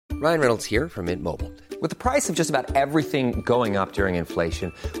Ryan Reynolds here from Mint Mobile. With the price of just about everything going up during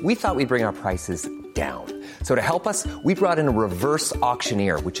inflation, we thought we'd bring our prices down. So to help us, we brought in a reverse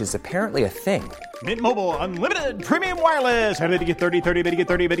auctioneer, which is apparently a thing. Mint Mobile Unlimited Premium Wireless. How to get 30, 30, bit to get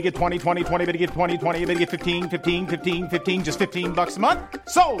 30, bit to get 20, 20, 20, bit to get 20, 20, bit to get 15, 15, 15, 15, just $15 a month?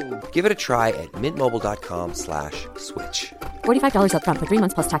 Sold! Give it a try at mintmobile.com/switch. $45 up front for 3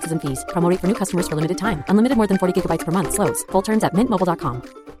 months plus taxes and fees. Promo rate for new customers for limited time. Unlimited more than 40 gigabytes per month. Slows full terms at mintmobile.com.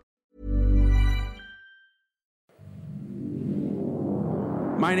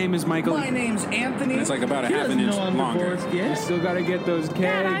 My name is Michael. My name's Anthony. It's like about a half an inch longer. You still gotta get those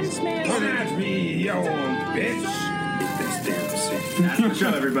kegs. That's me, you old bitch. This damn sick. That's the show,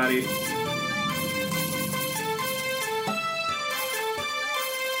 everybody.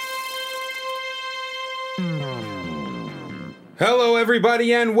 Hello,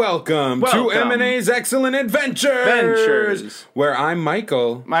 everybody, and welcome to M&A's Excellent Adventures, where I'm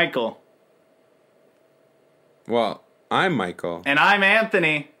Michael. Well, I'm Michael. And I'm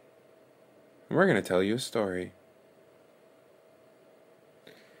Anthony. We're going to tell you a story.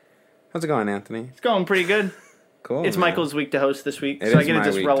 How's it going, Anthony? It's going pretty good. Cool. It's man. Michael's week to host this week, It so is I get to my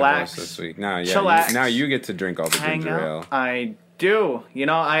just week relax. To host this week. Now, chillax. now you get to drink all the Hang ginger out. ale. I do. You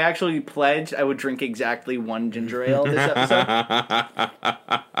know, I actually pledged I would drink exactly one ginger ale this episode.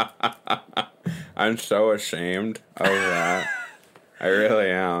 I'm so ashamed of that. I really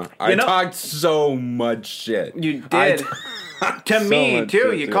am. I talked so much shit. You did. To so me,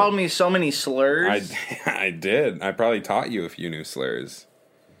 too. Shit, you called me so many slurs. I did. I probably taught you a few new slurs.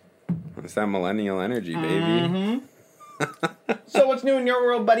 It's that millennial energy, baby. So what's new in your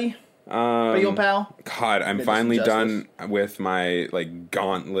world, buddy? Your pal? God, I'm finally done with my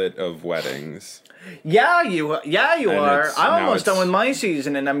gauntlet of weddings. Yeah, you are. I'm almost done it's- with my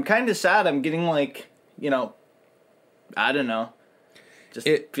season, and I'm kind of sad. I'm getting I don't know.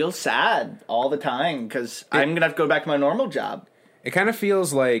 It feels sad all the time because I'm going to have to go back to my normal job. It kind of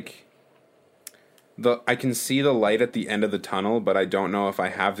feels like I can see the light at the end of the tunnel, but I don't know if I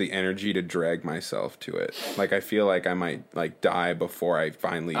have the energy to drag myself to it. I feel like I might die before I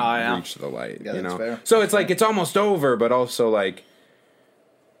finally reach the light. Yeah, that's fair. So it's it's almost over, but also I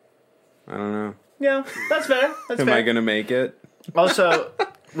don't know. Yeah, that's fair. Am I going to make it? Also,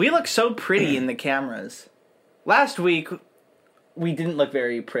 we look so pretty in the cameras. Last week, we didn't look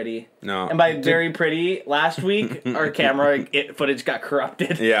very pretty. No. And by very pretty, last week, our camera footage got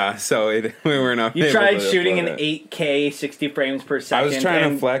corrupted. Yeah, so we were not You able tried to shooting in upload it. 8K, 60 frames per second. I was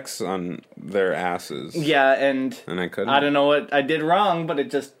trying to flex on their asses. Yeah, and I couldn't. I don't know what I did wrong, but it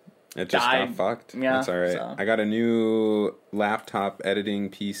just got fucked. Yeah, that's all right. so. I got a new laptop editing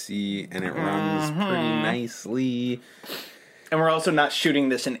PC, and it runs pretty nicely. And we're also not shooting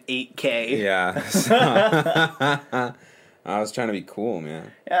this in 8K. Yeah. So I was trying to be cool,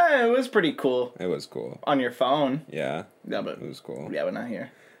 man. Yeah, it was pretty cool. It was cool. On your phone. Yeah. Yeah, but it was cool. Yeah, but not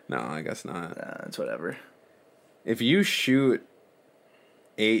here. No, I guess not. It's whatever. If you shoot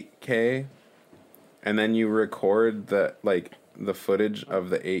 8K and then you record the footage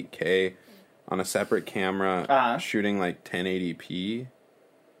of the 8K on a separate camera shooting 1080p,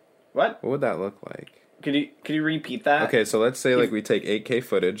 what would that look like? Could you repeat that? Okay, so let's say we take 8K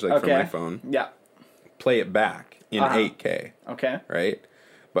footage from my phone. Yeah. Play it back in 8K. Okay. Right?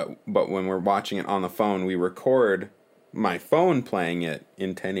 But when we're watching it on the phone, we record my phone playing it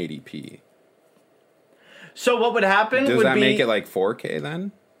in 1080p. So what would happen Does that make it 4K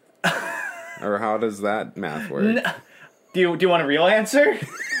then? Or how does that math work? Do you want a real answer?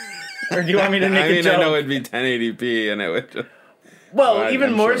 Or do you want me to make a joke? I know it'd be 1080p and it would just... Well,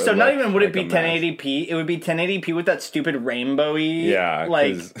 even I'm more sure so, it not looked even would it like be a mess. 1080p, it would be 1080p with that stupid rainbowy,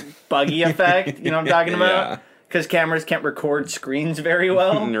 'cause- buggy effect, you know what I'm talking about? Yeah. Because cameras can't record screens very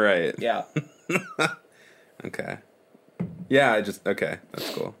well. Right. Yeah. Okay. Yeah, okay, that's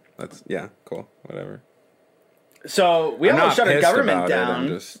cool. Cool, whatever. So, we I'm almost not shut our pissed government about it,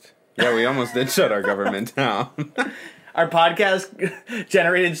 down. Yeah, we almost did shut our government down. Our podcast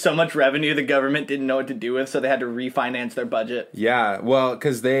generated so much revenue the government didn't know what to do with, so they had to refinance their budget. Yeah, well,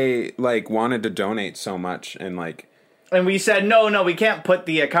 because they wanted to donate so much and And we said, no, we can't put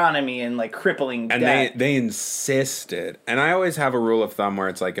the economy in crippling debt. and they insisted. And I always have a rule of thumb where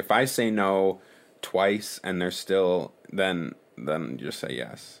it's if I say no twice and they're still then you just say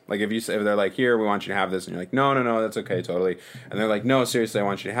yes. If they're here, we want you to have this, and you're no, that's okay, totally. And they're no, seriously, I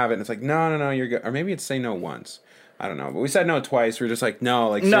want you to have it. And it's no, you're good. Or maybe it's say no once. I don't know, but we said no twice. We're just no,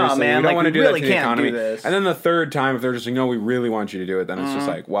 seriously, no, man, we don't want to do really that to the can't economy. do this. And then the third time, if they're just no, we really want you to do it, then it's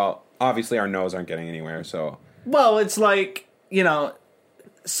just well, obviously our no's aren't getting anywhere. So well, it's say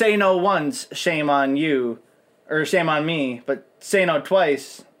no once, shame on you, or shame on me, but say no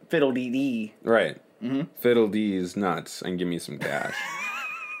twice, fiddle dee dee. Right. Mm-hmm. Fiddle D's nuts and give me some cash.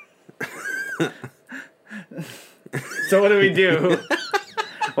 So what do we do?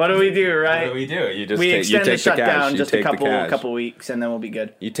 What do we do, right? What do we do? You just we extend the the shutdown cash, just a couple weeks, and then we'll be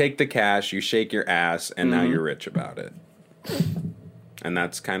good. You take the cash, you shake your ass, and now you're rich about it. And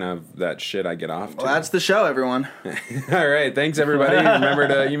that's kind of that shit I get off to. Well, that's the show, everyone. All right. Thanks, everybody. Remember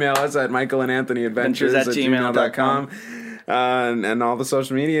to email us at michaelandanthonyadventures@gmail.com. And all the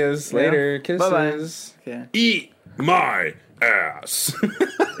social medias. Later. Kisses. Bye-bye. Okay. Eat my ass.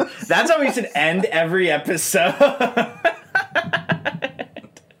 That's how we should end every episode.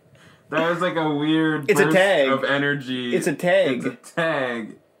 That was like a weird It's a burst tag. of energy. It's a tag. It's a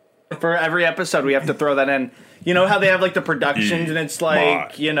tag. For every episode, we have to throw that in. You know how they have like the productions, and it's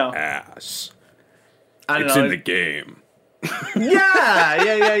like, you know, ass. I don't It's know. in the game.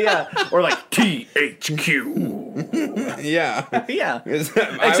 Yeah. Or like THQ. Yeah. Yeah.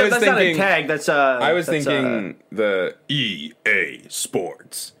 Except That's not a tag. That's I was thinking the EA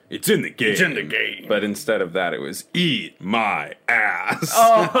Sports. It's in the game. It's in the game. But instead of that, it was eat my ass.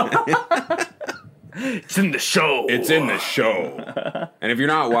 Oh. It's in the show. It's in the show. And if you're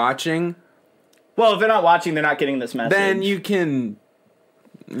not watching, Well, if they're not watching, they're not getting this message. then you can,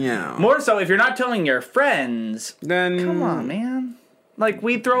 More so, if you're not telling your friends, then come on, man. Like,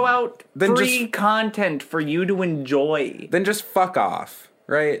 we throw out Then free just- content for you to enjoy. Then just fuck off,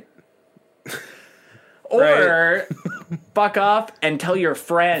 right? Or fuck off and tell your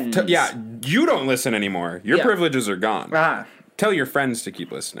friends. Yeah, you don't listen anymore. Your Yeah. privileges are gone. Ah, Tell your friends to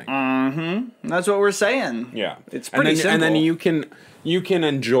keep listening. that's what we're saying. Yeah, It's pretty simple. And then you can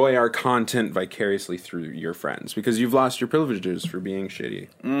enjoy our content vicariously through your friends because you've lost your privileges for being shitty.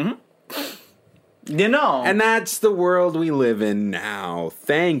 You know. And that's the world we live in now.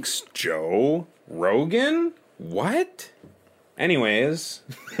 Thanks, Joe Rogan. What? Anyways,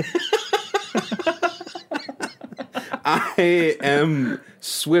 I am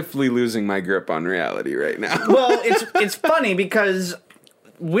swiftly losing my grip on reality right now. Well, it's funny because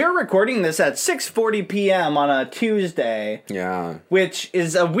we're recording this at 6:40 p.m. on a Tuesday, Yeah, which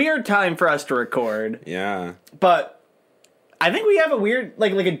is a weird time for us to record. yeah. But I think we have a weird,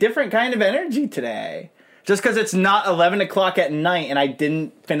 like a different kind of energy today. Just because it's not 11 o'clock at night and I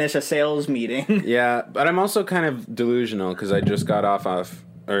didn't finish a sales meeting. Yeah, but I'm also kind of delusional because I just got off.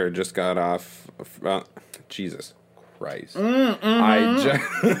 Jesus Christ!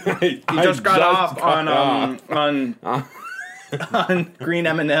 I Just got off on green my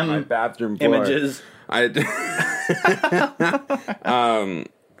M&M bathroom floor. images.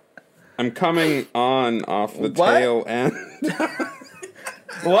 I'm coming on off the What? tail end.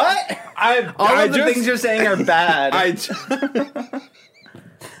 What? All of the things you're saying are bad.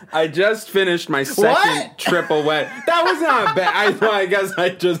 I just finished my second What? triple wet. That was not bad. I guess I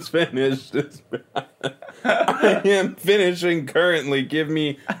just finished. I am finishing currently. Give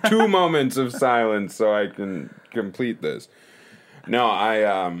me 2 moments of silence so I can complete this. No,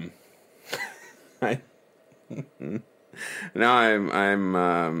 I'm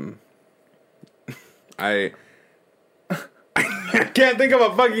I can't think of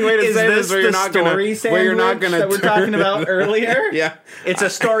a fucking way to Is say this this where the you're not story gonna where you're not sandwich gonna that we're talking about earlier? Yeah, It's a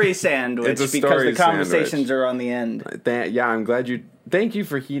story sandwich It's a because story the conversations sandwich. are on the end. yeah. I'm glad you. Thank you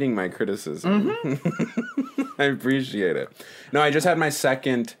for heeding my criticism. I appreciate it. No, I just had my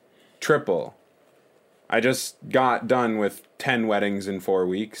second triple. I just got done with 10 weddings in 4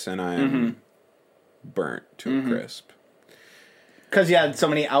 weeks, and I'm burnt to a crisp. Because you had so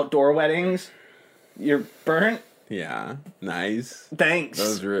many outdoor weddings, you're burnt. Yeah, nice. Thanks. That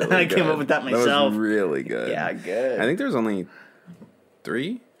was really I good. came up with that That myself. was really good. Yeah, good. I think there's only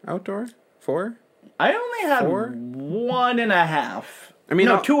 3 outdoor? 4? I only had 4? 1.5. I mean,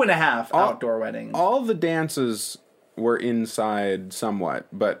 no, all- 2.5 outdoor weddings. All the dances were inside somewhat,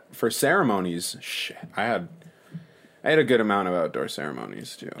 but for ceremonies, shit, I had a good amount of outdoor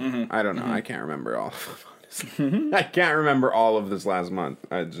ceremonies too. I don't know. I can't remember all of them, honestly. I can't remember all of this last month.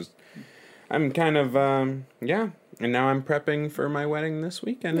 I'm kind of, yeah. And now I'm prepping for my wedding this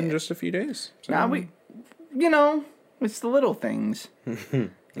weekend in just a few days. So. Now it's the little things. It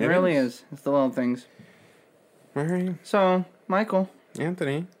really is. It's the little things. All right, So, Michael,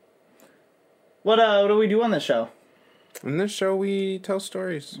 Anthony. what do we do on this show? In this show, we tell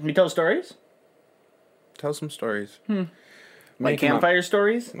stories. We tell stories? Tell some stories. Like Make 'em up. campfire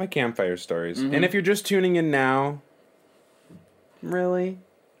stories? My campfire stories. And if you're just tuning in now, really?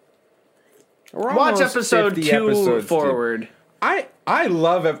 We're Watch almost episode 50 2 episodes forward. I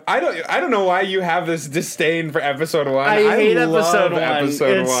love it. I don't know why you have this disdain for episode 1. I hate love episode 1.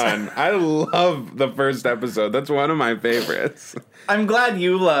 Episode 1. I love the first episode. That's one of my favorites. I'm glad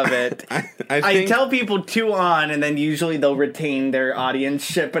you love it. I I think, tell people 2 on, and then usually they'll retain their audience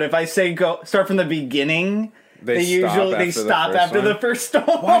shit. But if I say start from the beginning, they stop after the first one.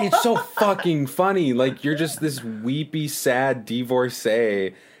 Why? It's so fucking funny. Like, you're just this weepy, sad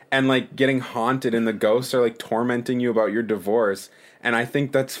divorcee, and like getting haunted, and the ghosts are like tormenting you about your divorce. And I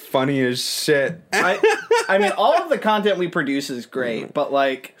think that's funny as shit. I mean, all of the content we produce is great, but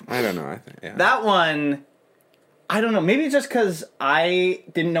like, I don't know. That one, I don't know. Maybe just because I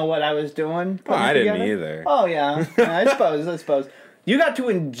didn't know what I was doing. Well, I didn't either. Oh yeah, I suppose you got to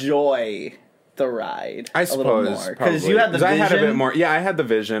enjoy the ride. I a little suppose more because you had the vision. I had a bit more. Yeah, I had the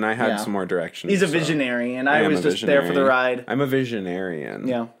vision. I had some more direction. He's a visionary, and I was just there for the ride. I'm a visionarian.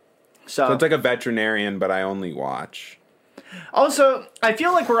 Yeah. So it's like a veterinarian, but I only watch. Also, I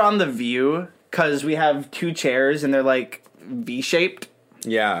feel like we're on The View because we have 2 chairs and they're like V-shaped.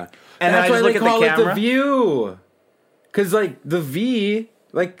 Yeah, and that's I just why look they at the call camera. it The View. Because like the V,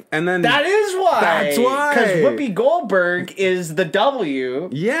 like, and then that is why. That's why. Because Whoopi Goldberg is the W.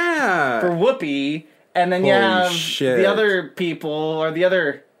 Yeah. For Whoopi, and then you Holy have shit. the other people or the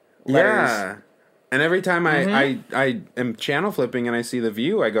other letters. Yeah. And every time I am channel flipping and I see The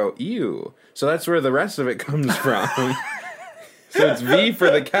View, I go, ew. So that's where the rest of it comes from. So it's V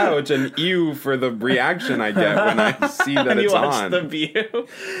for the couch and ew for the reaction I get when I see that it's on. The View.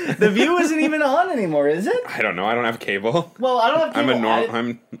 The View isn't even on anymore, is it? I don't know. I don't have cable. Well, I don't have cable.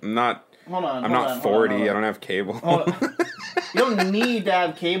 I'm not. Hold on. I'm not 40. I don't have cable. You don't need to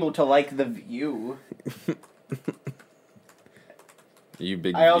have cable to like The View. You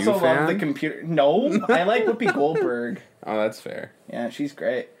big I also View fan? love the computer. No, I like Whoopi Goldberg. Oh, that's fair. Yeah, she's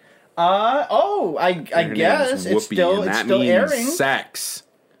great. I guess it's still airing. Sex.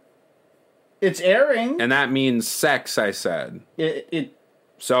 It's airing. And that means sex, I said. It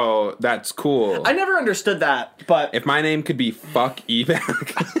So that's cool. I never understood that, but If my name could be Fuck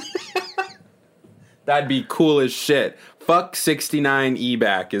Eback, that'd be cool as shit. Fuck 69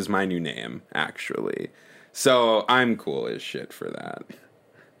 Eback is my new name, actually. So I'm cool as shit for that.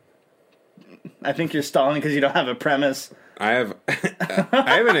 I think you're stalling because you don't have a premise. I have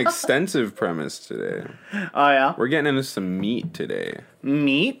an extensive premise today. Oh yeah, We're getting into some meat today.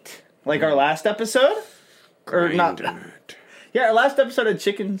 meat like our last episode, or not? Grinding it. Yeah, our last episode had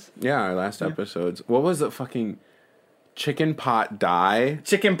chickens. Yeah, our last episodes. What was the fucking chicken pot die?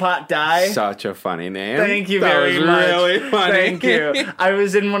 Chicken pot die. Such a funny name. Thank you That very was much. Really funny. Thank you. I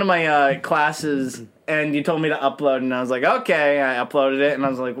was in one of my classes, and you told me to upload, and I was like, okay. I uploaded it, and I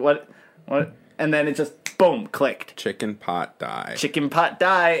was like, what? And then it just boom clicked. Chicken pot die. Chicken pot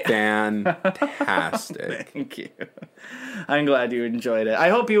die. Fantastic. Thank you. I'm glad you enjoyed it. I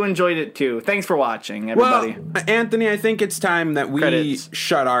hope you enjoyed it too. Thanks for watching, everybody. Well, Anthony, I think it's time that we Credits.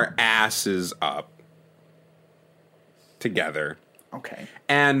 shut our asses up together. Okay.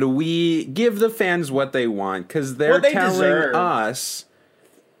 And we give the fans what they want, because they're What they telling deserve. us,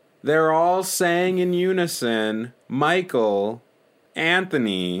 they're all saying in unison, Michael,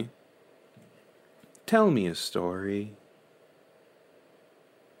 Anthony, tell me a story.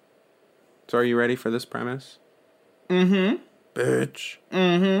 So are you ready for this premise? Mm-hmm. Bitch.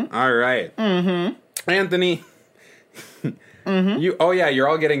 Mm-hmm. All right. Mm-hmm. Anthony. Mm-hmm. You're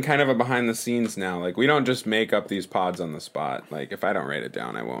all getting kind of a behind the scenes now. Like, we don't just make up these pods on the spot. Like, if I don't write it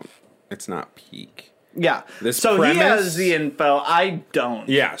down, I won't. It's not peak. Yeah. This so premise- he has the info. I don't.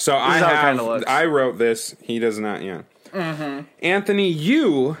 Yeah, so This is how it kinda I looks. wrote this. He does not, yeah. Mm-hmm. Anthony,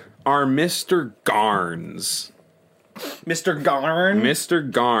 you are Mr. Garns. Mr. Garn. Mr.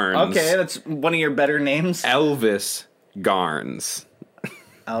 Garns. Okay, that's one of your better names. Elvis Garns.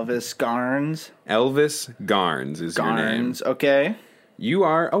 Elvis Garns. Elvis Garns is your name. Garns. Okay. You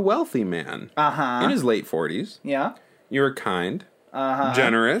are a wealthy man. Uh-huh. In his late 40s. Yeah. You're kind.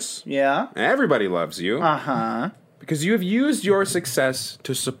 Generous. Yeah. Everybody loves you. Uh-huh. Because you have used your success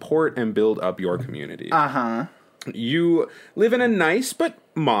to support and build up your community. Uh-huh. You live in a nice but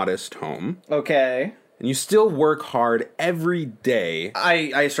modest home. Okay. And you still work hard every day.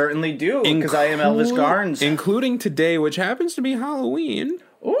 I certainly do, because I am Elvis Garns. Including today, which happens to be Halloween.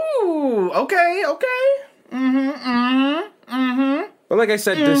 Ooh, okay. But like I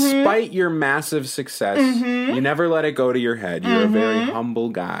said, despite your massive success, you never let it go to your head. You're a very humble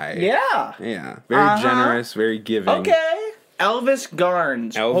guy. Yeah. Yeah. Very generous, very giving. Okay. Elvis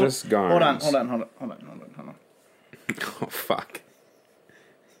Garns. Elvis Garns. Hold on. Oh, fuck.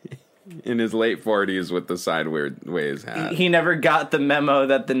 In his late 40s with the sideways hat. He never got the memo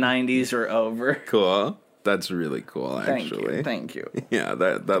that the 90s were over. Cool. That's really cool, actually. Thank you. Yeah,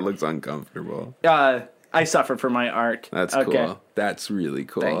 that looks uncomfortable. I suffer for my art. That's okay. cool. That's really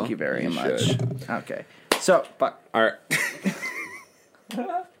cool. Thank you very much. should. Okay. So, but All right.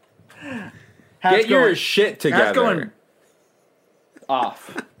 Get your shit together. Hat's going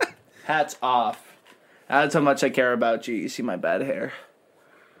off. Hat's off. That's how much I care about you. You see my bad hair.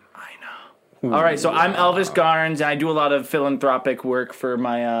 I know. All right, so I'm Elvis Garns, and I do a lot of philanthropic work for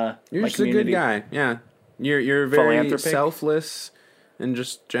my You're my just a community. good guy. Yeah. You're a very Philanthropic? selfless and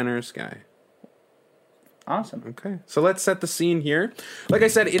just generous guy. Awesome. Okay. So let's set the scene here. Like I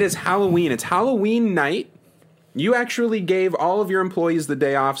said, it is Halloween. It's Halloween night. You actually gave all of your employees the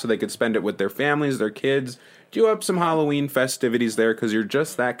day off so they could spend it with their families, their kids, do up some Halloween festivities there because you're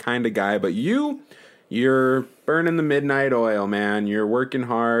just that kind of guy. But you're burning the midnight oil, man. You're working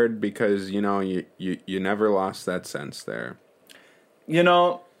hard because, you know, you never lost that sense there. You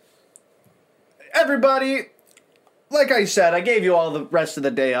know, everybody, like I said, I gave you all the rest of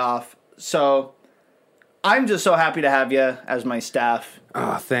the day off, so I'm just so happy to have you as my staff.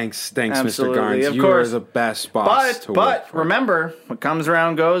 Oh, thanks, Absolutely, Mr. Garns. of You course. are the best boss to work But for. remember, what comes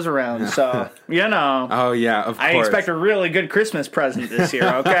around goes around, so, you know. Oh, yeah, of course. I expect a really good Christmas present this year,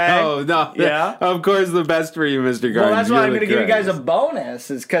 okay? Oh, no. Yeah? Of course, the best for you, Mr. Garns. Well, that's why You're I'm the going to give you guys a greatest.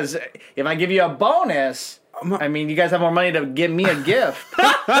 bonus, is because if I give you a bonus, I mean, you guys have more money to give me a gift.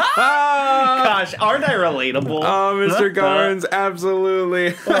 Gosh, aren't I relatable? Oh, Mr. Garns,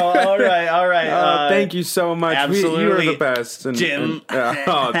 absolutely. Oh, all right. Thank you so much. You are absolutely, the best. Jim.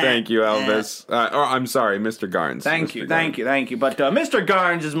 Oh, thank you, Elvis. I'm sorry, Mr. Garns. Thank Mr. you. Garns. But Mr.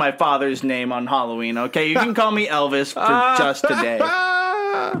 Garns is my father's name on Halloween, okay? You can call me Elvis for just today.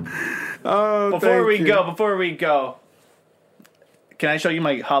 Oh, Before we thank you. go, can I show you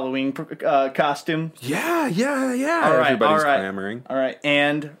my Halloween costume? Yeah. All right, Everybody's all right. clamoring. All right,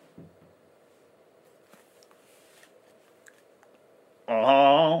 and...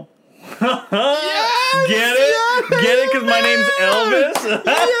 Oh. Yes! Get it? Get it? Because my name's Elvis?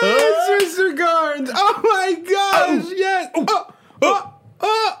 Yes, Mr. Garns. Oh, my gosh. Yes.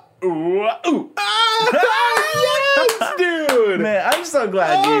 Ooh, ooh. Yes, dude. Man, I'm so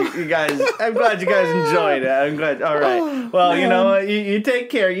glad you guys. I'm glad you guys enjoyed it. I'm glad. All right. Well, you know what? You take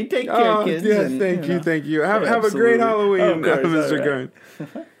care. You take care, kids. Yes, and, thank you. Have a absolutely. great Halloween, Of course, Mr. all right. Garns.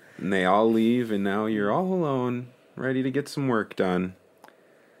 And they all leave, and now you're all alone, ready to get some work done.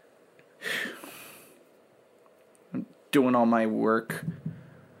 Doing all my work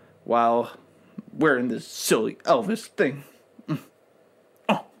while wearing this silly Elvis thing.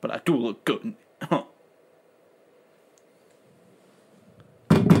 Oh, but I do look good.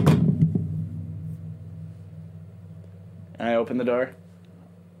 I open the door.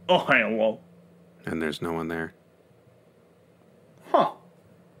 Oh, hello. And there's no one there. Huh.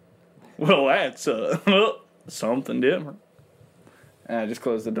 Well, that's something different. And I just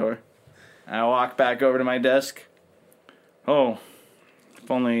close the door. I walk back over to my desk. Oh, if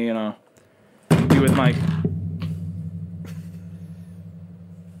only, you know, be with my...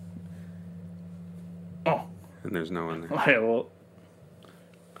 Oh, And there's no one there. okay, well,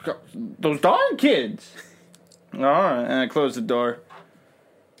 those darn kids. All right, and I close the door.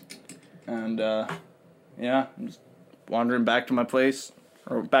 And, yeah, I'm just wandering back to my place,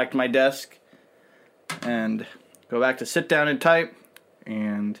 or back to my desk, and go back to sit down and type,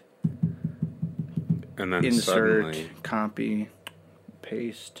 and And then insert, suddenly copy,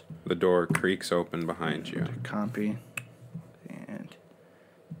 paste, the door creaks open behind you. copy, and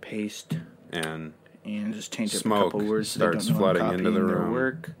paste, And and just change up a Smoke couple words so they starts don't know I'm flooding into the copying their room.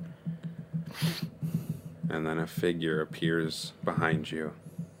 work. and then a figure appears behind you.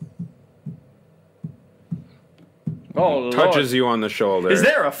 Oh, Touches you on the shoulder. Is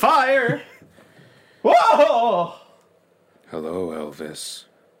there a fire? Whoa! Hello, Elvis.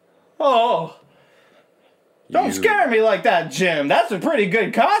 Oh! Don't You- scare me like that, Jim. That's a pretty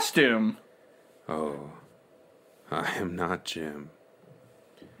good costume. Oh, I am not Jim.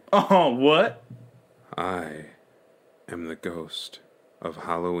 Oh, what? I am the ghost of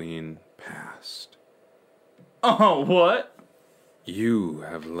Halloween past. Oh, what? You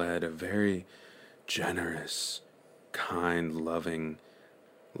have led a very generous, kind, loving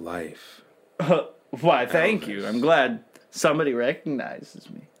life. Why, thank Elvis. you. I'm glad somebody recognizes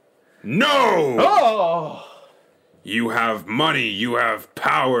me. No! Oh! You have money, you have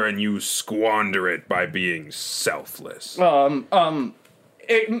power, and you squander it by being selfless. May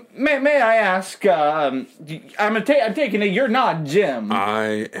I ask, I'm taking it you're not Jim.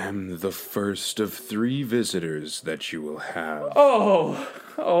 I am the first of 3 visitors that you will have. Oh,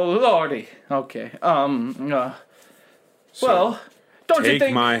 lordy. Okay, well, Don't you Take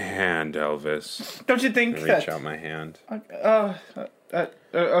think? my hand, Elvis. Don't you think I that? reach out my hand.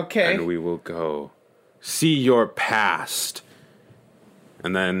 Okay. And we will go see your past.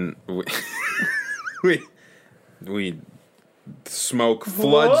 And then we smoke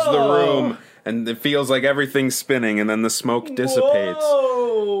floods the room, and it feels like everything's spinning, and then the smoke dissipates.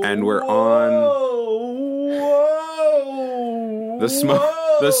 Whoa. And we're on. Whoa.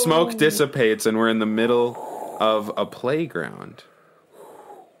 The smoke dissipates, and we're in the middle of a playground.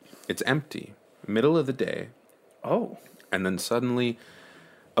 It's empty. Middle of the day. Oh. And then suddenly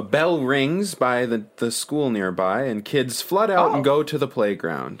a bell rings by the school nearby, and kids flood out and go to the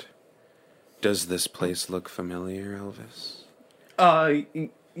playground. Does this place look familiar, Elvis?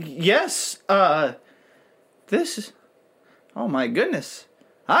 Yes. This is... Oh, my goodness.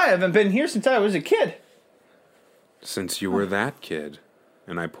 I haven't been here since I was a kid. Since you were that kid.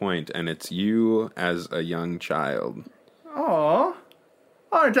 And I point, and it's you as a young child. Aw.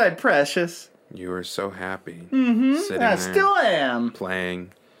 Aren't I precious? You were so happy. Sitting I there, still am.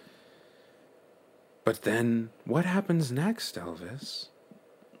 playing. But then, what happens next, Elvis?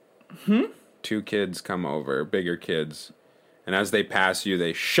 Two kids come over, bigger kids. And as they pass you,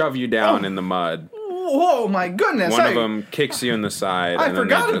 they shove you down in the mud. Whoa, my goodness. One of them kicks you in the side, I and then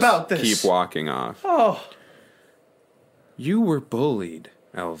forgot they just about this. keep walking off. Oh. You were bullied,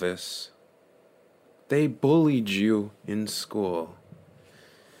 Elvis. They bullied you in school.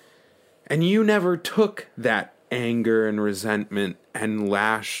 And you never took that anger and resentment and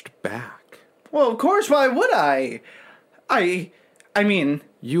lashed back. Well, of course, why would I? I mean...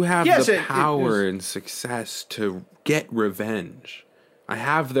 You have Yes, the it power was- and success to get revenge. I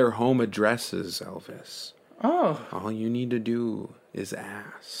have their home addresses, Elvis. Oh. All you need to do is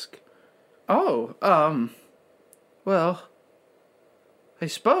ask. Oh, well, I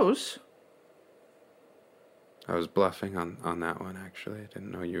suppose. I was bluffing on that one, actually. I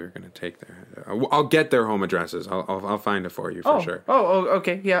didn't know you were going to take their... I'll get their home addresses. I'll find it for you, for sure. Oh,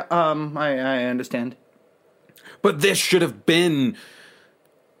 okay, yeah, I understand. But this should have been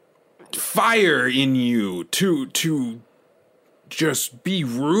fire in you to just be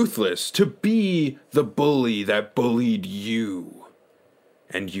ruthless, to be the bully that bullied you,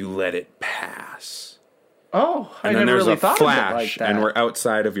 and you let it pass. Oh, And I then never there's really a thought flash, of it like that. and we're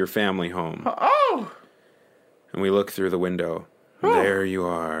outside of your family home. Oh! And we look through the window. And there you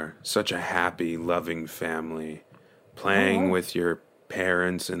are, such a happy, loving family, playing with your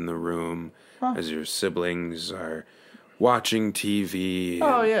parents in the room as your siblings are watching TV.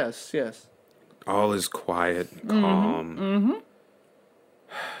 Oh, yes. All is quiet and calm.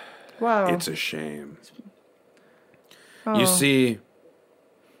 Wow. It's a shame. You see,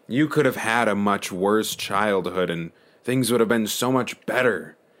 you could have had a much worse childhood and things would have been so much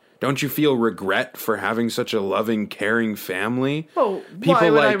better. Don't you feel regret for having such a loving, caring family? Oh, why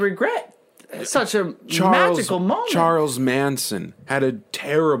would I regret such a magical moment? Charles Manson had a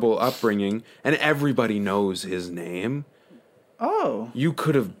terrible upbringing, and everybody knows his name. Oh. You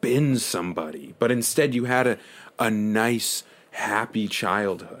could have been somebody, but instead you had a nice, happy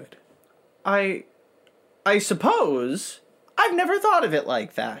childhood. I suppose I've never thought of it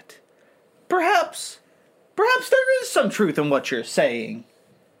like that. Perhaps there is some truth in what you're saying.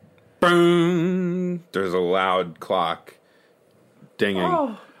 Boom! There's a loud clock dinging.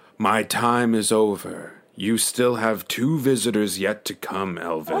 Oh. My time is over. You still have 2 visitors yet to come,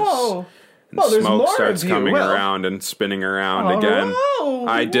 Elvis. Oh. And Well, there's smoke more starts of you. coming Well. around and spinning around Oh, again. whoa,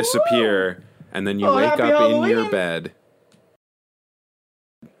 I whoa. disappear, and then you Oh, wake happy up in your Halloween. bed,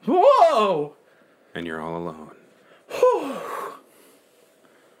 Whoa! and you're all alone.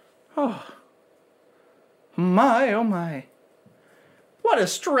 My, oh my. What a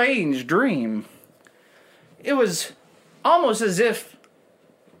strange dream. It was almost as if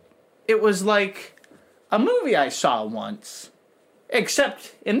it was like a movie I saw once.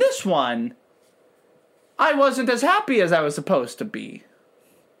 Except in this one, I wasn't as happy as I was supposed to be.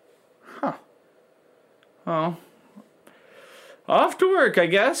 Huh. Oh. Off to work, I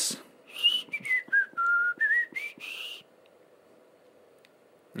guess.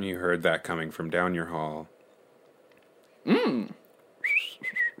 You heard that coming from down your hall.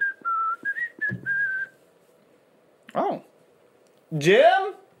 Oh.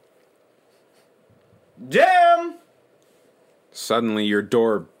 Jim? Jim? Suddenly your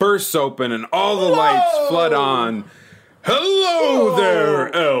door bursts open and all the lights flood on. Hello there,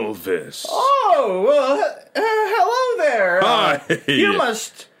 Elvis. Oh, well, hello there. Hi. You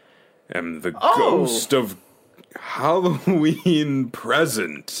must... am the Oh. ghost of Halloween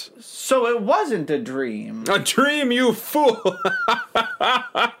present. So it wasn't a dream. A dream, you fool!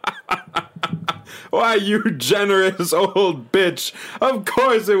 Why, you generous old bitch. Of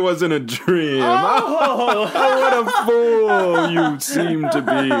course it wasn't a dream. Oh. What a fool you seem to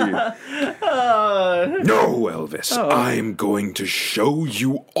be. No, Elvis. I'm going to show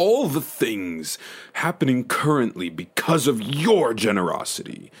you all the things happening currently because of your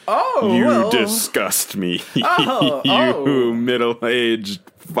generosity. Oh, you well. disgust me. Oh, you middle-aged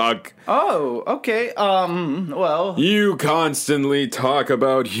fuck. Oh, okay. Well. You constantly talk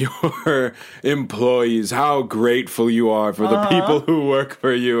about your employees, how grateful you are for the people who work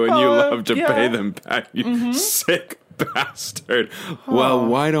for you, and you love to pay them back, you sick bastard. Well,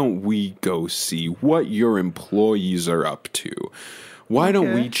 why don't we go see what your employees are up to? Why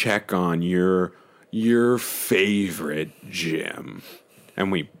don't we check on your favorite gym?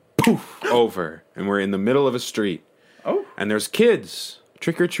 And we poof over, and we're in the middle of a street. Oh. And there's kids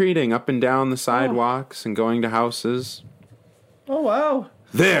trick-or-treating up and down the sidewalks and going to houses. Oh, wow.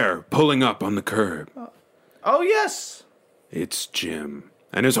 There, pulling up on the curb. Oh, yes. It's Jim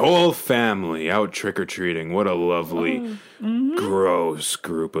and his whole family out trick-or-treating. What a lovely, gross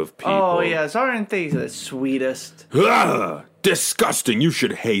group of people. Oh, yes. Aren't they the sweetest? Ah, disgusting. You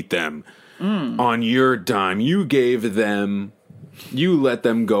should hate them. On your dime, you let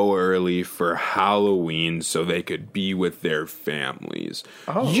them go early for Halloween so they could be with their families.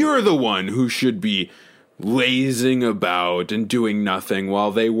 You're the one who should be lazing about and doing nothing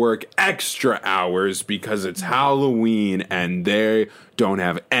while they work extra hours because it's Halloween and they don't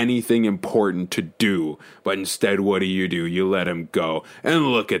have anything important to do. But instead, what do? You let him go.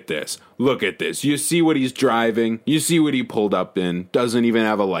 And look at this. Look at this. You see what he's driving? You see what he pulled up in? Doesn't even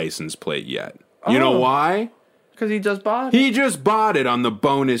have a license plate yet. You know why? Because he just bought it. He just bought it on the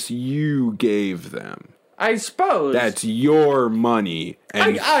bonus you gave them. I suppose. That's your money,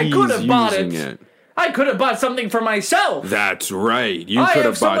 and I he's could have bought using it. it. I could have bought something for myself. That's right. You I could have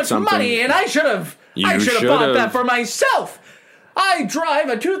have so bought much something. money, and I should have should've. bought that for myself. I drive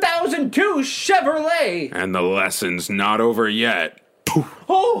a 2002 Chevrolet. And the lesson's not over yet.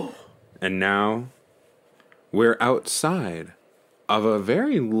 Oh. And now, we're outside of a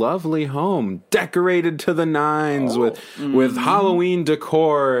very lovely home, decorated to the nines with Halloween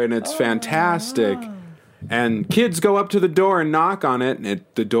decor, and it's fantastic. And kids go up to the door and knock on it, and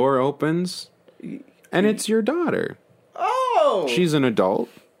the door opens, and it's your daughter. Oh. She's an adult,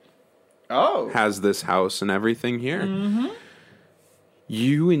 Oh. has this house and everything here. Mm-hmm.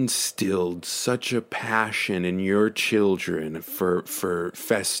 You instilled such a passion in your children for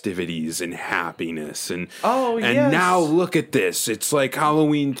festivities and happiness, and yes. Now look at this. It's like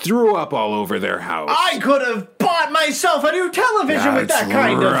Halloween threw up all over their house. I could have bought myself a new television with that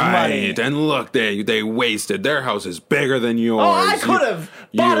kind of money. And look, they wasted. Their house is bigger than yours. Oh, I could have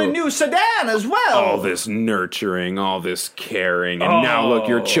bought a new sedan as well. All this nurturing, all this caring, and now look,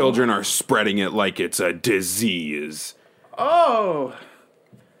 your children are spreading it like it's a disease. Oh.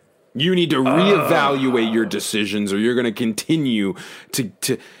 You need to reevaluate your decisions, or you're going to continue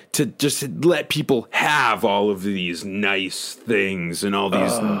to just let people have all of these nice things and all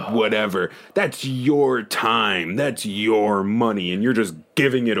these whatever. That's your time. That's your money, and you're just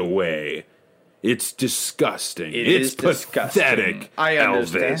giving it away. It's disgusting. It's pathetic, I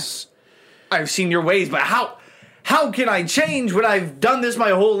understand. Elvis. I've seen your ways, but how can I change when I've done this my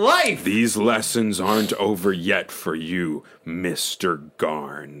whole life? These lessons aren't over yet for you, Mr.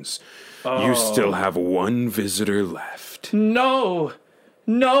 Garnes. You still have one visitor left. No,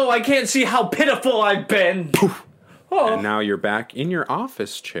 I can't see how pitiful I've been. And now you're back in your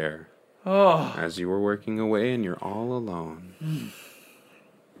office chair. As you were working away and you're all alone.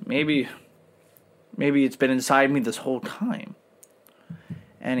 Maybe it's been inside me this whole time.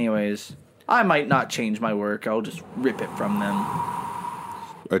 Anyways, I might not change my work. I'll just rip it from them.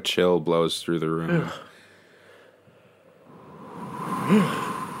 A chill blows through the room.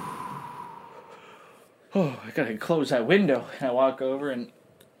 Oh, I gotta close that window. And I walk over and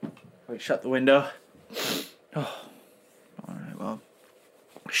shut the window. Oh, alright, well.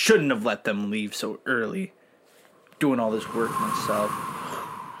 Shouldn't have let them leave so early. Doing all this work myself.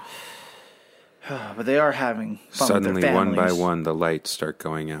 But they are having fun Suddenly, with their one by families. one, the lights start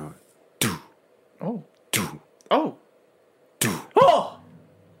going out. Oh. Do, Oh. do, Oh!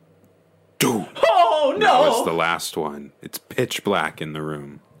 do. Oh, That was no! the last one. It's pitch black in the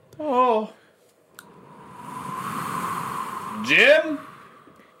room. Oh. Jim?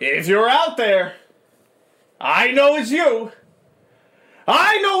 If you're out there, I know it's you.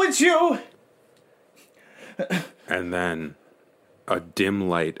 I know it's you. And then a dim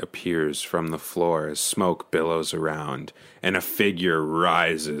light appears from the floor as smoke billows around, and a figure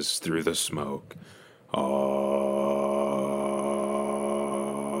rises through the smoke.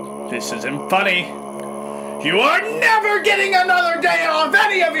 This isn't funny. You are never getting another day off,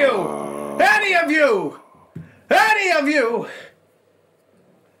 any of you! Any of you! Any of you!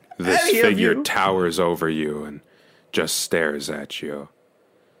 This Any of figure you? towers over you and just stares at you.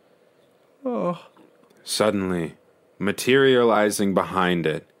 Oh. Suddenly, materializing behind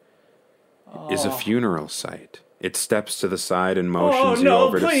it is a funeral site. It steps to the side and motions you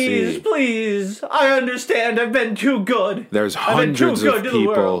over to see. Please. I understand. I've been too good. There's hundreds of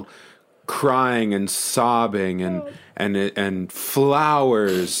people crying and sobbing and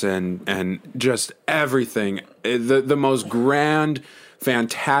flowers and just everything. The most grand,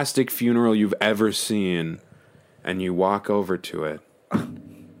 fantastic funeral you've ever seen. And you walk over to it.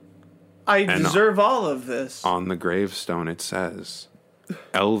 I deserve all of this. On the gravestone it says,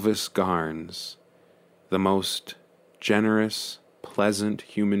 Elvis Garnes, the most generous, pleasant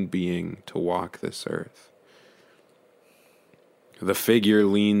human being to walk this earth. The figure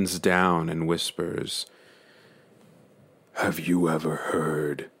leans down and whispers, "Have you ever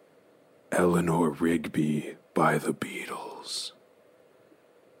heard Eleanor Rigby by the Beatles?"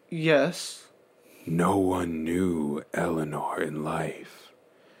 Yes. No one knew Eleanor in life,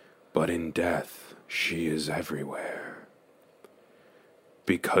 but in death she is everywhere.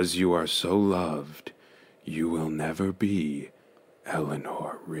 Because you are so loved, you will never be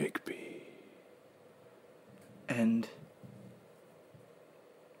Eleanor Rigby. And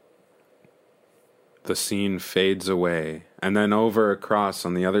The scene fades away, and then over across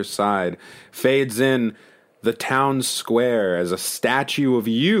on the other side fades in the town square as a statue of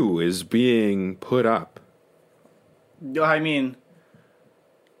you is being put up. I mean,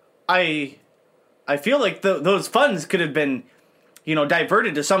 I feel like those funds could have been,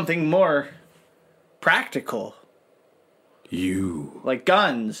 diverted to something more practical, You like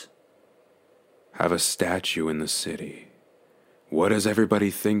guns. have a statue in the city. What does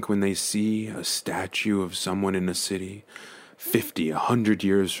everybody think when they see a statue of someone in a city? 50, 100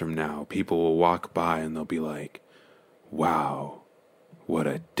 years from now, people will walk by and they'll be like, wow, what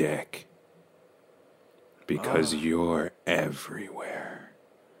a dick. Because you're everywhere.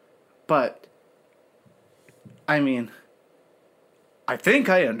 But, I mean, I think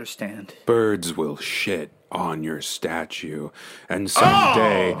I understand. Birds will shit on your statue, and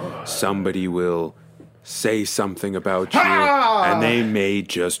someday somebody will say something about you, and they may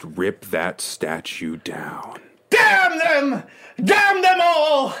just rip that statue down. Damn them! Damn them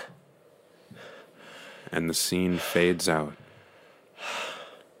all! And the scene fades out.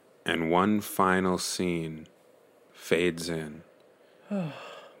 And one final scene fades in.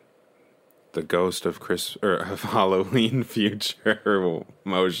 The ghost of of Halloween future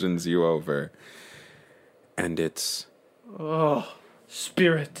motions you over. And it's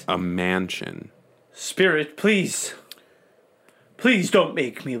Spirit. a mansion. Spirit, please. Please don't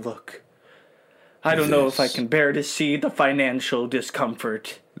make me look. I don't know if I can bear to see the financial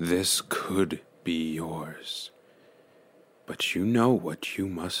discomfort. This could be yours. But you know what you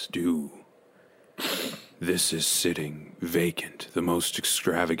must do. This is sitting vacant, the most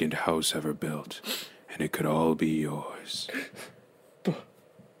extravagant house ever built, and it could all be yours.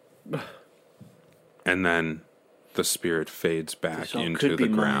 And then the spirit fades back This all into could the be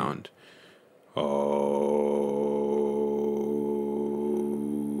mine. ground. Oh.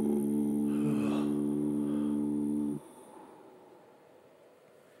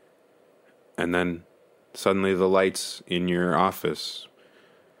 And then suddenly the lights in your office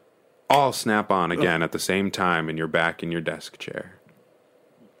all snap on again at the same time, and you're back in your desk chair.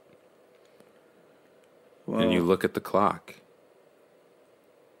 And you look at the clock.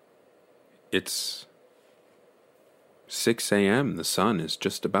 It's 6 a.m. The sun is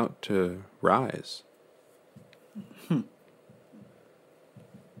just about to rise.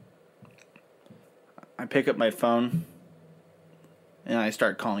 I pick up my phone and I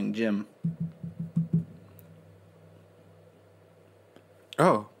start calling Jim.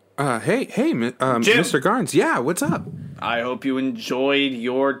 Oh, hey, Jim. Mr. Garnes. Yeah, what's up? I hope you enjoyed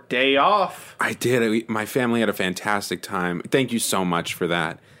your day off. I did. My family had a fantastic time. Thank you so much for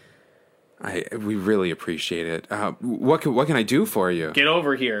that. We really appreciate it. What can I do for you? Get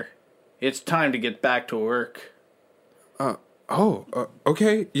over here. It's time to get back to work.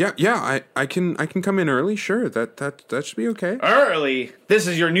 Okay. Yeah. I can come in early. Sure. That should be okay. Early? This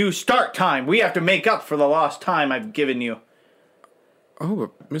is your new start time. We have to make up for the lost time I've given you. Oh,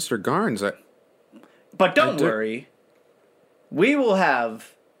 but Mr. Garnes, But don't worry. We will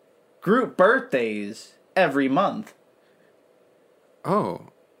have group birthdays every month oh,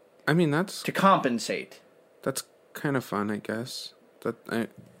 I mean that's compensate. kind of fun, I guess. But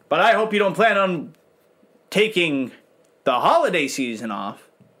I hope you don't plan on taking the holiday season off.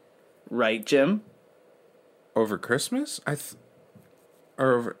 Right, Jim? Over Christmas? I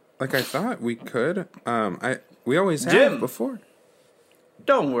thought we could. We always have Jim. before.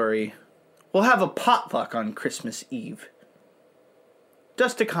 Don't worry. We'll have a potluck on Christmas Eve.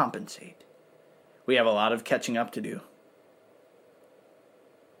 Just to compensate. We have a lot of catching up to do.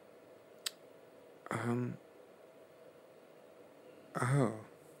 Oh.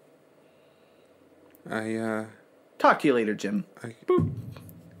 Talk to you later, Jim.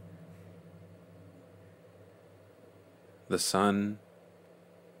 The sun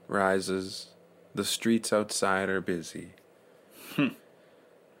rises. The streets outside are busy.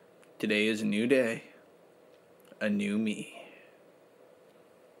 Today is a new day. A new me.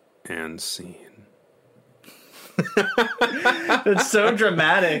 And scene. That's so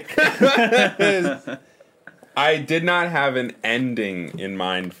dramatic. I did not have an ending in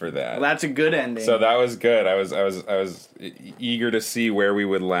mind for that. Well, that's a good ending. So that was good. I was eager to see where we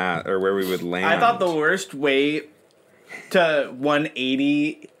would land. I thought the worst way to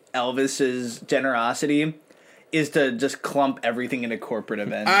 180 Elvis's generosity is to just clump everything into corporate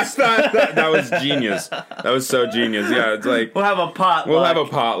events. I thought that was genius. That was so genius. Yeah, it's like We'll have a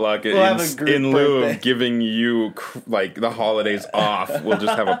potluck. In lieu birthday. of giving you like the holidays off. We'll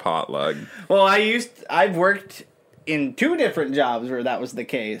just have a potluck. Well, I've worked in 2 different jobs where that was the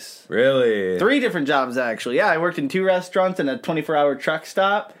case. Really? 3 different jobs, actually. Yeah, I worked in 2 restaurants and a 24-hour truck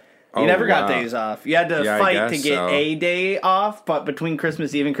stop. You never got days off. You had to fight to get a day off, but between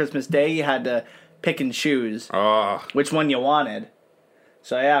Christmas Eve and Christmas Day, you had to pick and choose which one you wanted.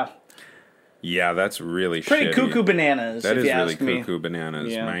 So, yeah. Yeah, that's really Pretty shitty. cuckoo bananas, That if is you really ask me. cuckoo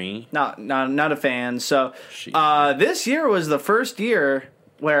bananas, Yeah. man. Not a fan. So, Shit. this year was the first year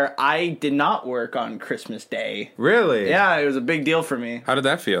where I did not work on Christmas Day. Really? Yeah, it was a big deal for me. How did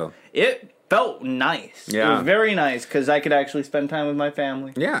that feel? It felt nice. Yeah. It was very nice because I could actually spend time with my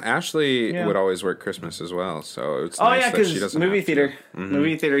family. Yeah, Ashley Yeah. would always work Christmas as well, so it's Oh, nice yeah, that she because doesn't movie have to. theater.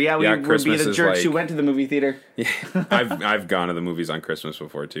 Movie theater. Yeah, we Yeah, would be Christmas the is jerks who like- went to the movie theater. Yeah, I've gone to the movies on Christmas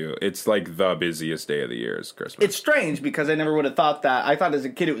before too. It's like the busiest day of the year is Christmas. It's strange because I never would have thought that. I thought as a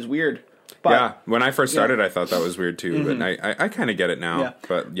kid it was weird. But yeah, when I first started, I thought that was weird too, but I kind of get it now. Yeah.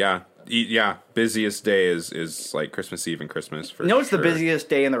 But yeah, busiest day is like Christmas Eve and Christmas for you know what's sure. the busiest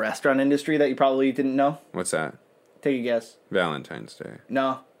day in the restaurant industry that you probably didn't know? What's that? Take a guess. Valentine's Day.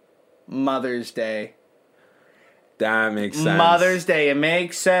 No. Mother's Day. That makes sense. Mother's Day. It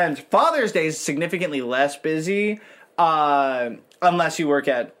makes sense. Father's Day is significantly less busy, unless you work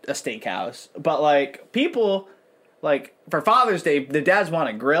at a steakhouse. But like people, like for Father's Day, the dads want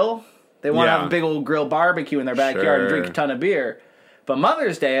to grill. They want to Yeah. have a big old grill barbecue in their backyard and drink a Sure. ton of beer. But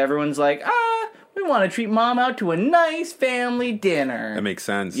Mother's Day, everyone's like, we want to treat mom out to a nice family dinner. That makes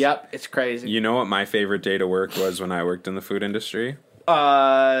sense. Yep, it's crazy. You know what my favorite day to work was when I worked in the food industry?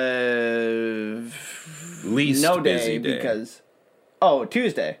 Least No busy day. because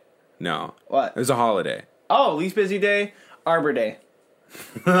Tuesday. No. What? It was a holiday. Oh, least busy day, Arbor Day.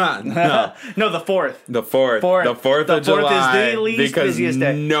 No. No, the 4th. The 4th. Fourth. The 4th The of 4th is July. the least because busiest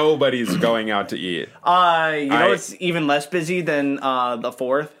day. nobody's going out to eat. You know it's even less busy than the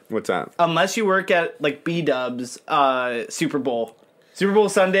 4th? What's that? Unless you work at like B-Dubs Super Bowl. Super Bowl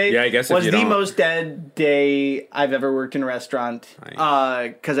Sunday Yeah, I guess if was you the don't- most dead day I've ever worked in a restaurant.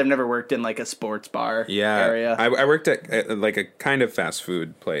 Nice. Because I've never worked in like a sports bar area. I worked at like a kind of fast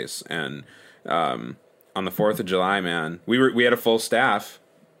food place, and on the 4th of July, man, we had a full staff,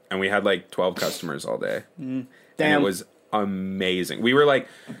 and we had like 12 customers all day. And Damn. it was amazing. We were like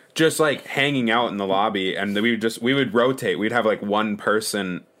just like hanging out in the lobby, and we would rotate. We'd have like one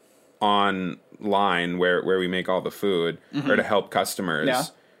person on line where we make all the food or to help customers. Yeah.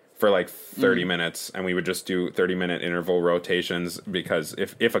 For like 30 minutes, and we would just do 30-minute interval rotations because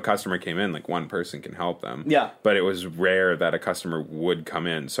if a customer came in, like one person can help them. Yeah. But it was rare that a customer would come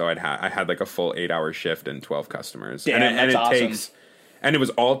in, so I had like a full 8-hour shift and 12 customers. Damn, and that's awesome. takes, and it was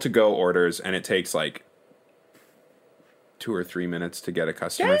all to go orders, and it takes like 2 or 3 minutes to get a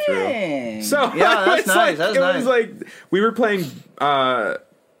customer through. Dang. So yeah, that's it's nice. like, That's it nice. was like we were playing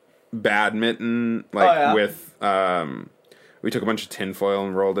badminton with we took a bunch of tinfoil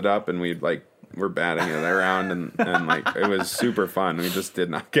and rolled it up, and we're batting it around, and like it was super fun. We just did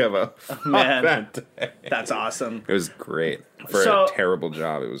not give a fuck Man. that day. That's awesome. It was great for So- a terrible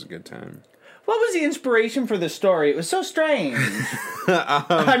job. It was a good time. What was the inspiration for the story? It was so strange.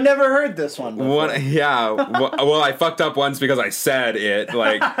 I've never heard this one before. One, yeah. Well, I fucked up once because I said it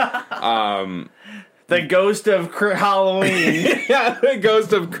like. The ghost of Halloween. Yeah, the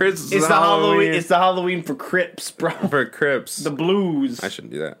ghost of Chris. It's the Halloween. It's the Halloween for Crips, bro. for Crips. The blues. I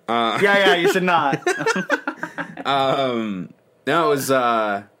shouldn't do that. Yeah, you should not. No, it was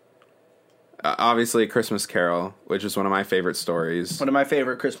Obviously, A Christmas Carol, which is one of my favorite stories. One of my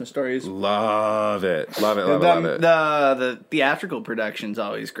favorite Christmas stories. Love it. Love it, love it. The theatrical production's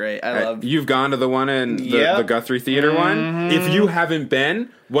always great. I love. You've gone to the one in the Guthrie Theater one? If you haven't been,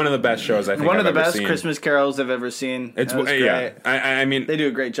 one of the best shows I think One I've of the ever best seen. Christmas carols I've ever seen. It's great. yeah. I mean, They do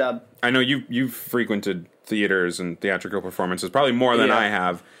a great job. I know you've frequented theaters and theatrical performances probably more than Yeah. I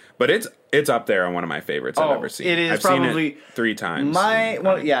have, but it's up there on one of my favorites I've ever seen. It is I've probably seen it 3 times.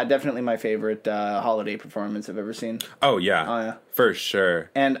 Definitely my favorite holiday performance I've ever seen. Oh yeah. Oh, yeah. For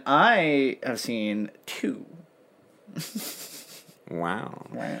sure. And I have seen 2. Wow.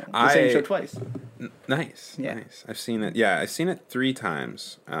 The same show twice. Nice. Yeah. Nice. I've seen it. Yeah, I've seen it 3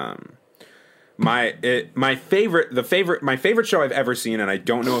 times. My favorite show I've ever seen, and I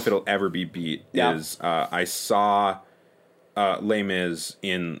don't know if it'll ever be beat, is I saw Les Mis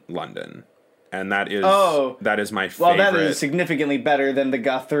in London, and that is my favorite. Well, that is significantly better than the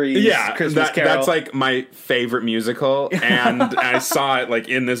Guthrie's Christmas Carol. That's like my favorite musical, and I saw it like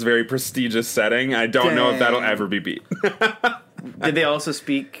in this very prestigious setting. I don't know if that'll ever be beat. Did they also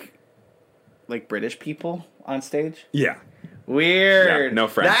speak like British people on stage? Yeah. Weird. Yeah, no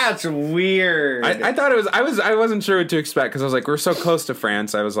French. That's weird. I thought it was. I wasn't sure what to expect because I was like, we're so close to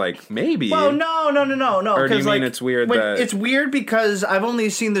France. I was like, maybe. Well, no. Or do you mean like, it's weird that it's weird because I've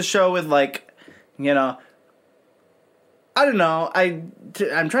only seen the show with like, I don't know. I'm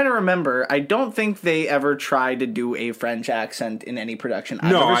trying to remember. I don't think they ever tried to do a French accent in any production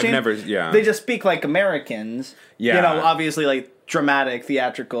I've never seen. Yeah. They just speak like Americans. Yeah. Obviously like dramatic,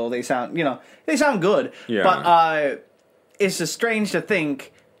 theatrical. They sound good. Yeah. But it's just strange to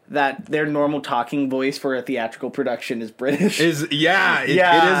think that their normal talking voice for a theatrical production is British. it is weird.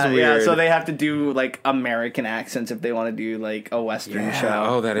 Yeah, so they have to do like American accents if they want to do like a Western show.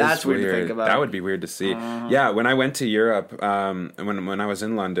 Oh, that's weird weird to think about. That would be weird to see. Yeah, when I went to Europe, when I was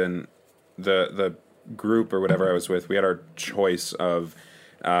in London, the group or whatever I was with, we had our choice of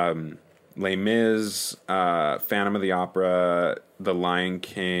Les Mis, Phantom of the Opera, The Lion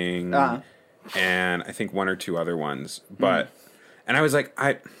King, and I think 1 or 2 other ones. But and I was like,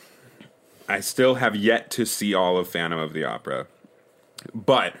 I still have yet to see all of Phantom of the Opera,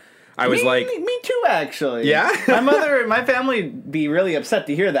 but I was me too, actually. Yeah? My family would be really upset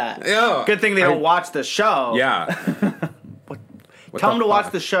to hear that. Yeah. Good thing they don't watch the show. yeah. Tell them to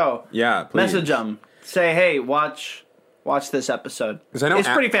watch the show. Yeah, please. Message them. Say, hey, watch this episode. 'Cause I know it's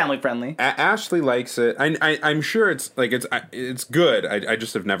pretty family friendly. Ashley likes it. I'm sure it's like it's good. I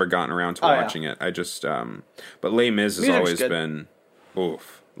just have never gotten around to watching it. I just but Les Mis has always been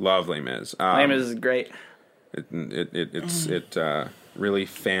love Les Mis. Les Mis is great. It really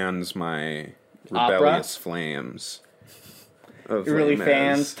fans my rebellious flames. It really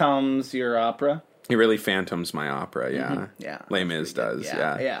phantoms your opera. It really phantoms my opera, yeah. Mm-hmm. Yeah. Les Mis does,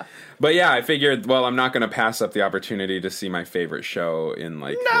 Yeah. But yeah, I figured, well, I'm not going to pass up the opportunity to see my favorite show in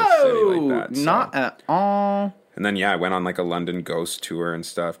like a city like that. So. Not at all. And then I went on like a London ghost tour and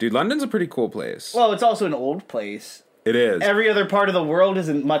stuff. Dude, London's a pretty cool place. Well, it's also an old place. It is. Every other part of the world is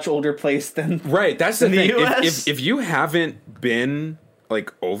a much older place than right. That's the thing. US. If you haven't been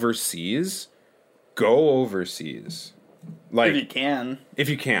like overseas, go overseas. Like if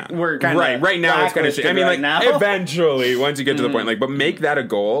you can, we're kind of right now. It's kind of. I mean, like now. Eventually, once you get to the point, like, but make that a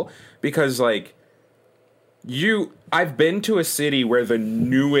goal because, like, I've been to a city where the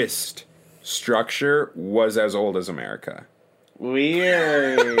newest structure was as old as America.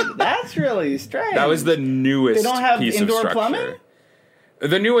 Weird. That's really strange. That was the newest. They don't have piece indoor of structure. plumbing.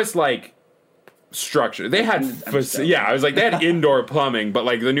 The newest, like. Structure. They had I was like they had indoor plumbing, but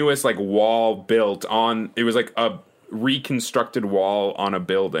like the newest like wall built on it was like a reconstructed wall on a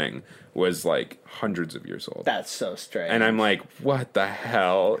building was like hundreds of years old. That's so strange. And I'm like, what the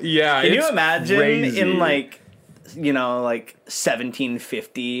hell? Yeah. Can you imagine crazy. in like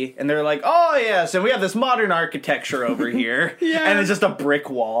 1750 and they're like, oh yeah, so we have this modern architecture over here. Yeah. And it's just a brick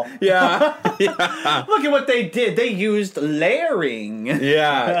wall. Yeah. Look at what they did. They used layering.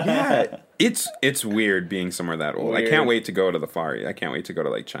 Yeah. It's weird being somewhere that old. Weird. I can't wait to go to the Far East. I can't wait to go to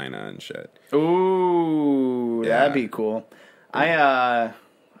like China and shit. Ooh, Yeah. that'd be cool. I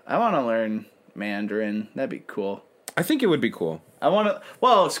want to learn Mandarin. That'd be cool. I think it would be cool.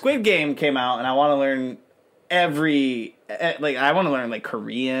 Squid Game came out and I want to learn I want to learn like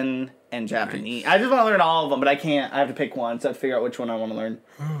Korean and Japanese. Nice. I just want to learn all of them, but I can't. I have to pick one, so I have to figure out which one I want to learn.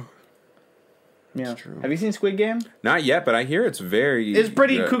 Yeah. True. Have you seen Squid Game? Not yet, but I hear it's very... It's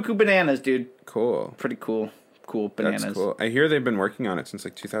pretty cuckoo bananas, dude. Cool. Pretty cool. Cool bananas. That's cool. I hear they've been working on it since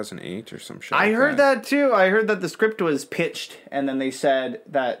like 2008 or some shit. I heard that too. I heard that the script was pitched and then they said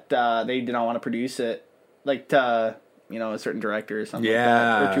that they did not want to produce it, like to a certain director or something like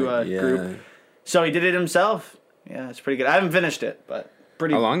that, or to a group. So he did it himself. Yeah, it's pretty good. I haven't finished it, but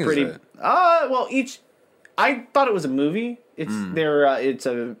pretty. How long is pretty, it? Well, I thought it was a movie. It's it's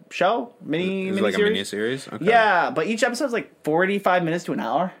a show, Is it like a miniseries? Okay. Yeah, but each episode's like 45 minutes to an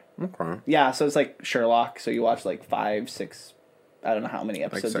hour. Okay. Yeah, so it's like Sherlock. So you watch like 5, 6, I don't know how many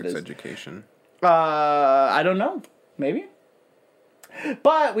Like episodes it Sex is. Education. I don't know. Maybe.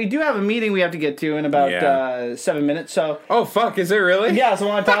 But we do have a meeting we have to get to in about 7 minutes. So Oh fuck! Is it really? yeah. So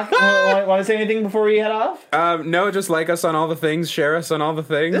want to talk? Want to say anything before we head off? No, just like us on all the things, share us on all the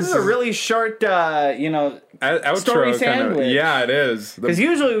things. This is a really short, outro story kind of. sandwich. Yeah, it is. Because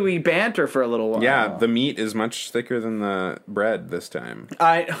usually we banter for a little while. Yeah, the meat is much thicker than the bread this time,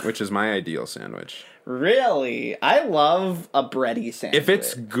 which is my ideal sandwich. Really, I love a bready sandwich. If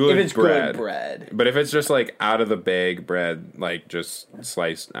it's good good bread. But if it's just like out of the bag bread, like just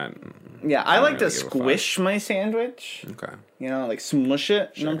sliced. I like don't to really give a squish my sandwich. Okay. Like smush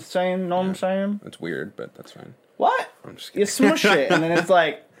it. You know what I'm saying? Know what I'm saying? That's weird, but that's fine. What? I'm just You kidding. smush it, and then it's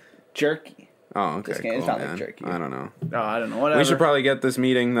like jerky. Oh, okay. Just kidding, it's Cool, not like man. jerky. I don't know. Oh, I don't know. Whatever. We should probably get this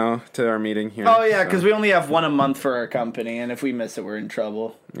meeting though to our meeting here. Oh, yeah, so, because we only have one a month for our company, and if we miss it, we're in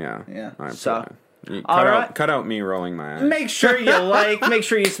trouble. Yeah. Yeah. All right, So, you all right. cut out me rolling my eyes. Make sure you like, make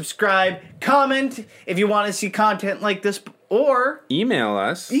sure you subscribe, comment if you want to see content like this, or Email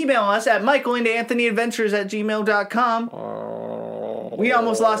us. email us at michaelandanthonyadventures@gmail.com. We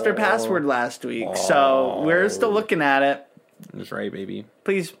almost lost our password last week, so we're still looking at it. That's right, baby.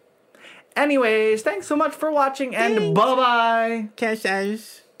 Please. Anyways, thanks so much for watching, and bye-bye.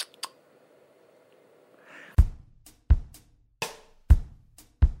 Kisses.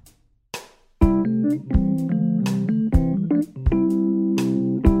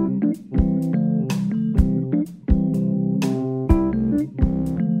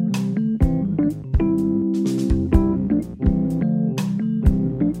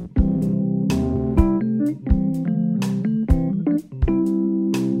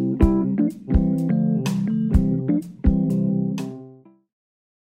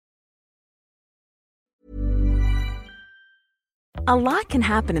 A lot can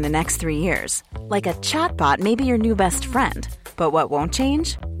happen in the next 3 years. Like a chatbot may be your new best friend. But what won't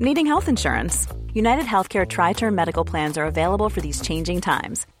change? Needing health insurance. United Healthcare Tri-Term Medical Plans are available for these changing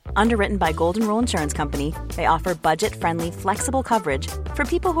times. Underwritten by Golden Rule Insurance Company, they offer budget-friendly, flexible coverage for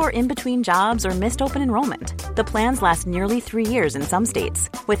people who are in between jobs or missed open enrollment. The plans last nearly 3 years in some states,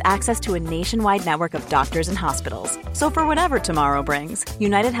 with access to a nationwide network of doctors and hospitals. So for whatever tomorrow brings,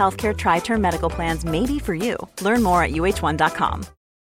 United Healthcare Tri-Term Medical Plans may be for you. Learn more at uh1.com.